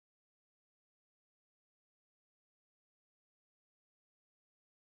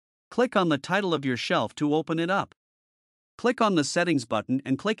Click on the title of your shelf to open it up. Click on the Settings button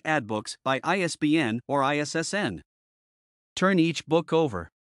and click Add Books by ISBN or ISSN. Turn each book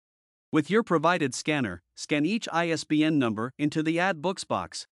over. With your provided scanner, scan each ISBN number into the Add Books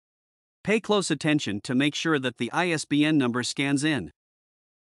box. Pay close attention to make sure that the ISBN number scans in.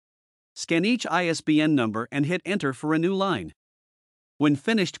 Scan each ISBN number and hit Enter for a new line. When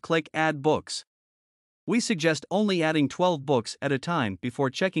finished, click Add Books. We suggest only adding 12 books at a time before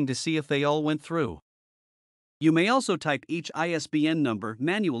checking to see if they all went through. You may also type each ISBN number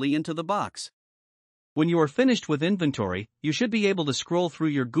manually into the box. When you are finished with inventory, you should be able to scroll through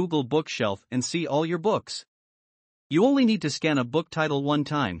your Google Bookshelf and see all your books. You only need to scan a book title one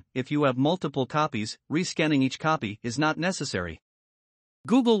time. If you have multiple copies, rescanning each copy is not necessary.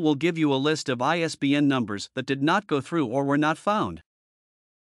 Google will give you a list of ISBN numbers that did not go through or were not found.